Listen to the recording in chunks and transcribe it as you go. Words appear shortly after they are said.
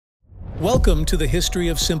Welcome to the History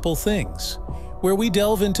of Simple Things, where we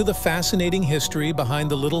delve into the fascinating history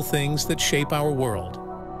behind the little things that shape our world.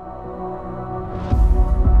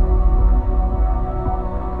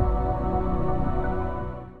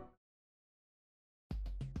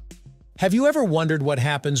 Have you ever wondered what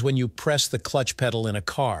happens when you press the clutch pedal in a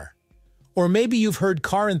car? Or maybe you've heard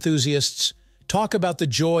car enthusiasts talk about the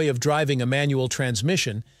joy of driving a manual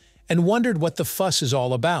transmission and wondered what the fuss is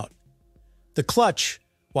all about. The clutch,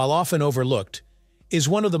 while often overlooked, is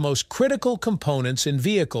one of the most critical components in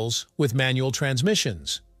vehicles with manual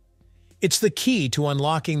transmissions. It's the key to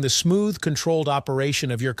unlocking the smooth, controlled operation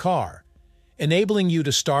of your car, enabling you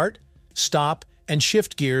to start, stop, and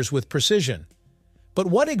shift gears with precision. But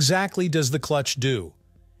what exactly does the clutch do?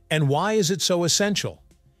 And why is it so essential?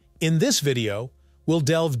 In this video, we'll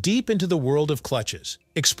delve deep into the world of clutches,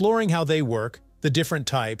 exploring how they work, the different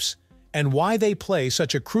types, and why they play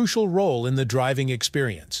such a crucial role in the driving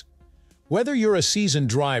experience. Whether you're a seasoned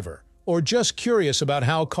driver or just curious about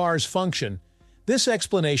how cars function, this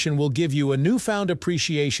explanation will give you a newfound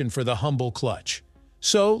appreciation for the humble clutch.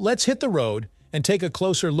 So let's hit the road and take a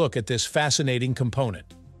closer look at this fascinating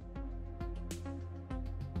component.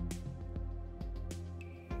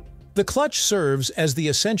 The clutch serves as the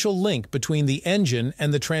essential link between the engine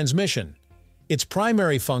and the transmission. Its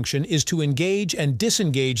primary function is to engage and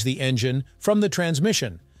disengage the engine from the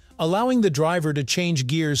transmission, allowing the driver to change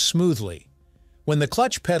gears smoothly. When the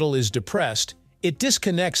clutch pedal is depressed, it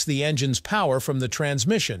disconnects the engine's power from the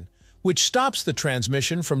transmission, which stops the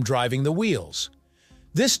transmission from driving the wheels.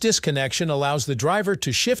 This disconnection allows the driver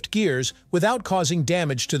to shift gears without causing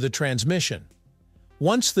damage to the transmission.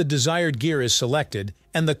 Once the desired gear is selected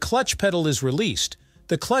and the clutch pedal is released,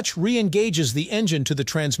 the clutch re-engages the engine to the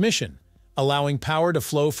transmission, allowing power to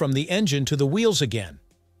flow from the engine to the wheels again.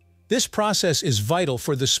 This process is vital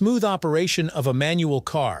for the smooth operation of a manual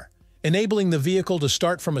car, enabling the vehicle to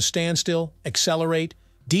start from a standstill, accelerate,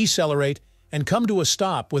 decelerate, and come to a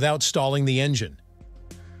stop without stalling the engine.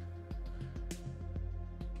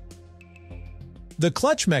 The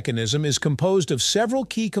clutch mechanism is composed of several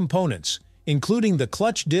key components, including the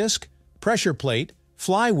clutch disc, pressure plate,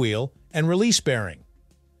 flywheel, and release bearing.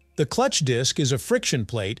 The clutch disc is a friction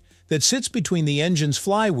plate that sits between the engine's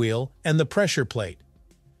flywheel and the pressure plate.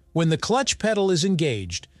 When the clutch pedal is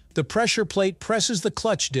engaged, the pressure plate presses the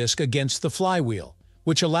clutch disc against the flywheel,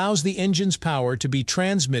 which allows the engine's power to be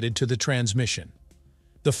transmitted to the transmission.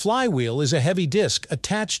 The flywheel is a heavy disc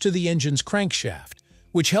attached to the engine's crankshaft,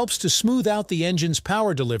 which helps to smooth out the engine's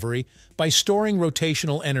power delivery by storing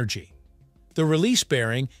rotational energy. The release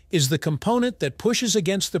bearing is the component that pushes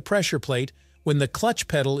against the pressure plate when the clutch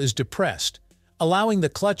pedal is depressed, allowing the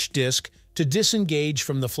clutch disc to disengage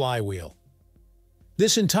from the flywheel.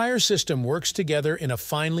 This entire system works together in a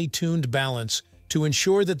finely tuned balance to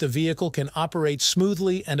ensure that the vehicle can operate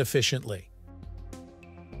smoothly and efficiently.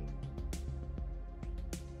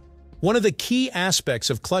 One of the key aspects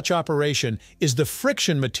of clutch operation is the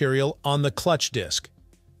friction material on the clutch disc.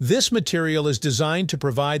 This material is designed to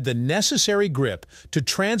provide the necessary grip to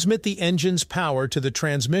transmit the engine's power to the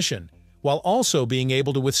transmission, while also being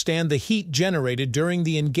able to withstand the heat generated during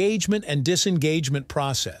the engagement and disengagement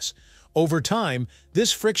process. Over time,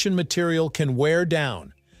 this friction material can wear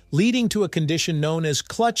down, leading to a condition known as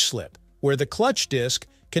clutch slip, where the clutch disc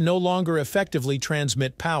can no longer effectively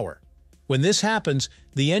transmit power. When this happens,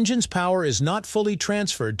 the engine's power is not fully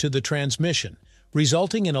transferred to the transmission,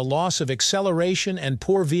 resulting in a loss of acceleration and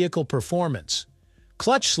poor vehicle performance.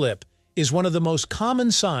 Clutch slip is one of the most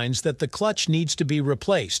common signs that the clutch needs to be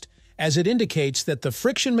replaced, as it indicates that the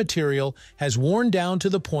friction material has worn down to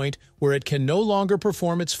the point where it can no longer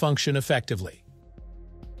perform its function effectively.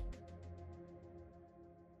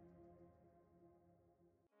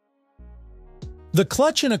 The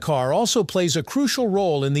clutch in a car also plays a crucial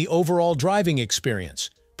role in the overall driving experience,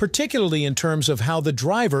 particularly in terms of how the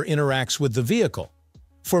driver interacts with the vehicle.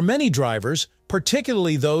 For many drivers,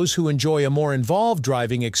 particularly those who enjoy a more involved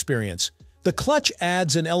driving experience, the clutch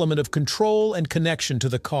adds an element of control and connection to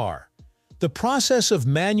the car. The process of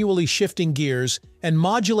manually shifting gears and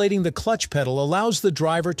modulating the clutch pedal allows the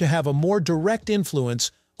driver to have a more direct influence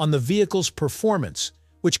on the vehicle's performance,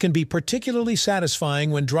 which can be particularly satisfying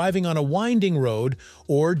when driving on a winding road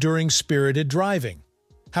or during spirited driving.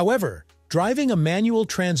 However, driving a manual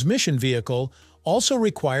transmission vehicle also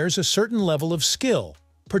requires a certain level of skill,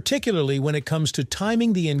 particularly when it comes to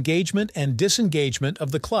timing the engagement and disengagement of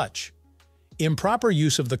the clutch. Improper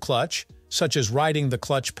use of the clutch, such as riding the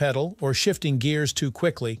clutch pedal or shifting gears too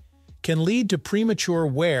quickly, can lead to premature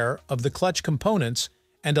wear of the clutch components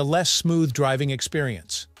and a less smooth driving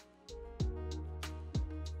experience.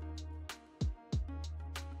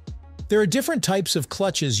 There are different types of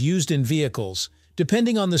clutches used in vehicles,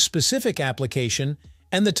 depending on the specific application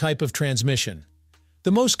and the type of transmission.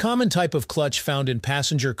 The most common type of clutch found in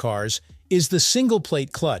passenger cars is the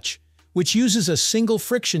single-plate clutch, which uses a single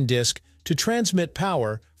friction disc to transmit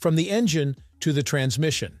power from the engine to the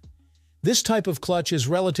transmission. This type of clutch is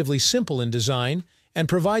relatively simple in design and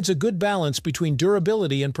provides a good balance between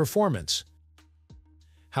durability and performance.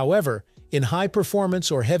 However, in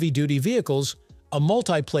high-performance or heavy-duty vehicles, a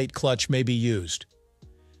multi-plate clutch may be used.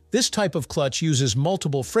 This type of clutch uses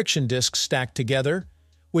multiple friction discs stacked together,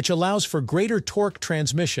 which allows for greater torque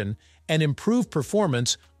transmission and improved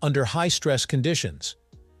performance under high-stress conditions.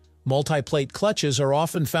 Multi-plate clutches are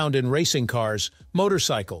often found in racing cars,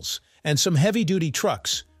 motorcycles, and some heavy-duty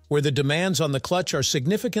trucks, where the demands on the clutch are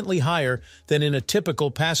significantly higher than in a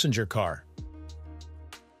typical passenger car.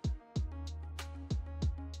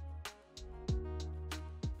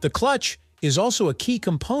 The clutch is also a key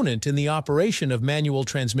component in the operation of manual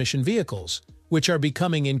transmission vehicles, which are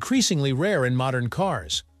becoming increasingly rare in modern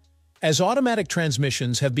cars. As automatic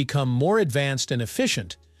transmissions have become more advanced and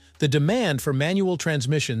efficient, the demand for manual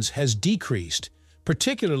transmissions has decreased,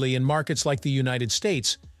 particularly in markets like the United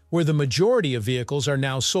States, where the majority of vehicles are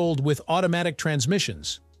now sold with automatic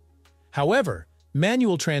transmissions. However,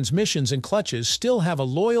 manual transmissions and clutches still have a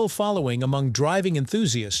loyal following among driving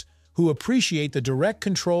enthusiasts who appreciate the direct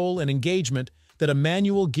control and engagement that a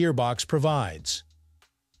manual gearbox provides.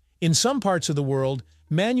 In some parts of the world,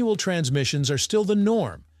 manual transmissions are still the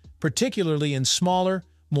norm, particularly in smaller,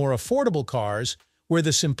 more affordable cars, where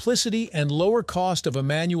the simplicity and lower cost of a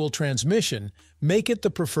manual transmission make it the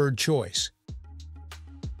preferred choice.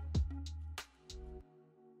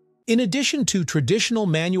 In addition to traditional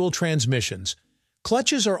manual transmissions,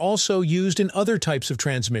 clutches are also used in other types of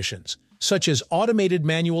transmissions, such as automated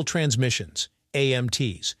manual transmissions,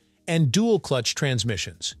 AMTs, and dual-clutch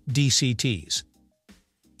transmissions, DCTs.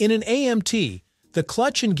 In an AMT, the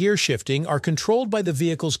clutch and gear shifting are controlled by the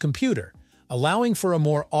vehicle's computer, allowing for a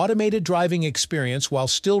more automated driving experience while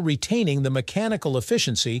still retaining the mechanical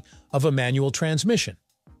efficiency of a manual transmission.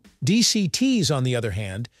 DCTs, on the other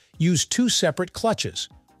hand, use two separate clutches,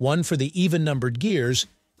 one for the even-numbered gears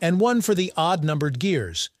and one for the odd-numbered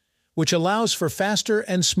gears, which allows for faster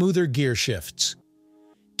and smoother gear shifts.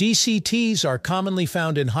 DCTs are commonly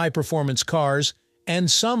found in high-performance cars and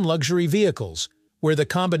some luxury vehicles, where the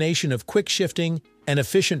combination of quick shifting and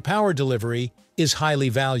efficient power delivery is highly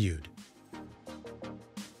valued.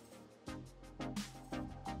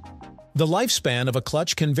 The lifespan of a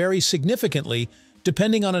clutch can vary significantly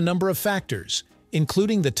depending on a number of factors,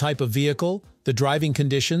 including the type of vehicle, the driving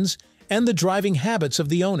conditions, and the driving habits of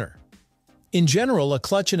the owner. In general, a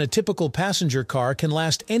clutch in a typical passenger car can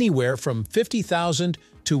last anywhere from 50,000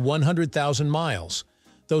 to 100,000 miles,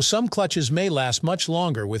 though some clutches may last much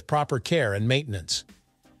longer with proper care and maintenance.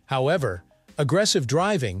 However, aggressive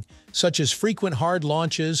driving, such as frequent hard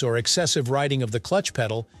launches or excessive riding of the clutch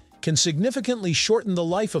pedal, can significantly shorten the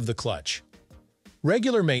life of the clutch.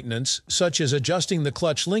 Regular maintenance, such as adjusting the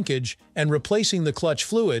clutch linkage and replacing the clutch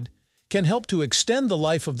fluid, can help to extend the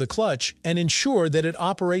life of the clutch and ensure that it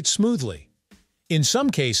operates smoothly. In some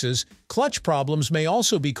cases, clutch problems may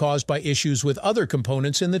also be caused by issues with other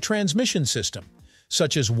components in the transmission system,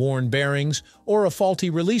 such as worn bearings or a faulty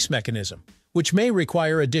release mechanism, which may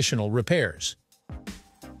require additional repairs.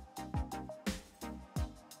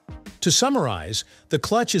 To summarize, the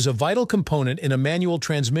clutch is a vital component in a manual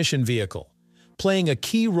transmission vehicle, playing a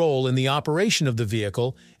key role in the operation of the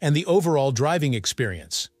vehicle and the overall driving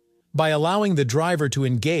experience. By allowing the driver to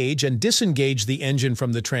engage and disengage the engine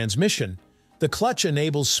from the transmission, the clutch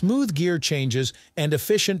enables smooth gear changes and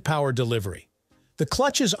efficient power delivery. The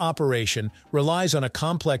clutch's operation relies on a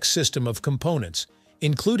complex system of components,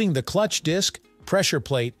 including the clutch disc, pressure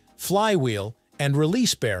plate, flywheel, and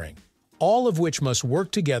release bearing, all of which must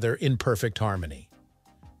work together in perfect harmony.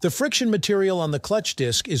 The friction material on the clutch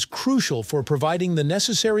disc is crucial for providing the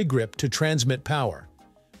necessary grip to transmit power,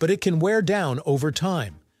 but it can wear down over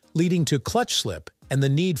time, leading to clutch slip and the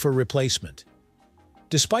need for replacement.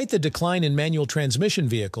 Despite the decline in manual transmission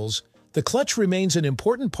vehicles, the clutch remains an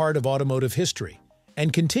important part of automotive history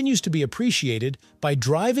and continues to be appreciated by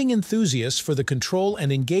driving enthusiasts for the control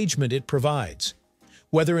and engagement it provides.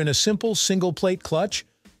 Whether in a simple single-plate clutch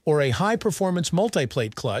or a high-performance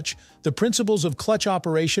multi-plate clutch, the principles of clutch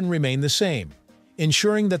operation remain the same,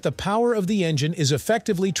 ensuring that the power of the engine is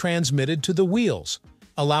effectively transmitted to the wheels,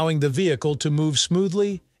 allowing the vehicle to move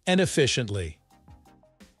smoothly and efficiently.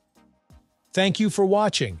 Thank you for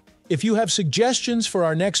watching. If you have suggestions for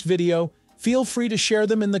our next video, feel free to share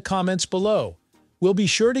them in the comments below. We'll be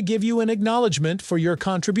sure to give you an acknowledgement for your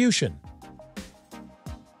contribution.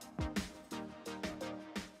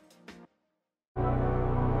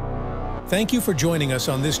 Thank you for joining us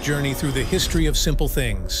on this journey through the history of simple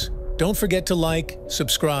things. Don't forget to like,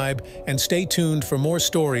 subscribe, and stay tuned for more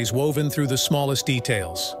stories woven through the smallest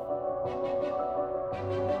details.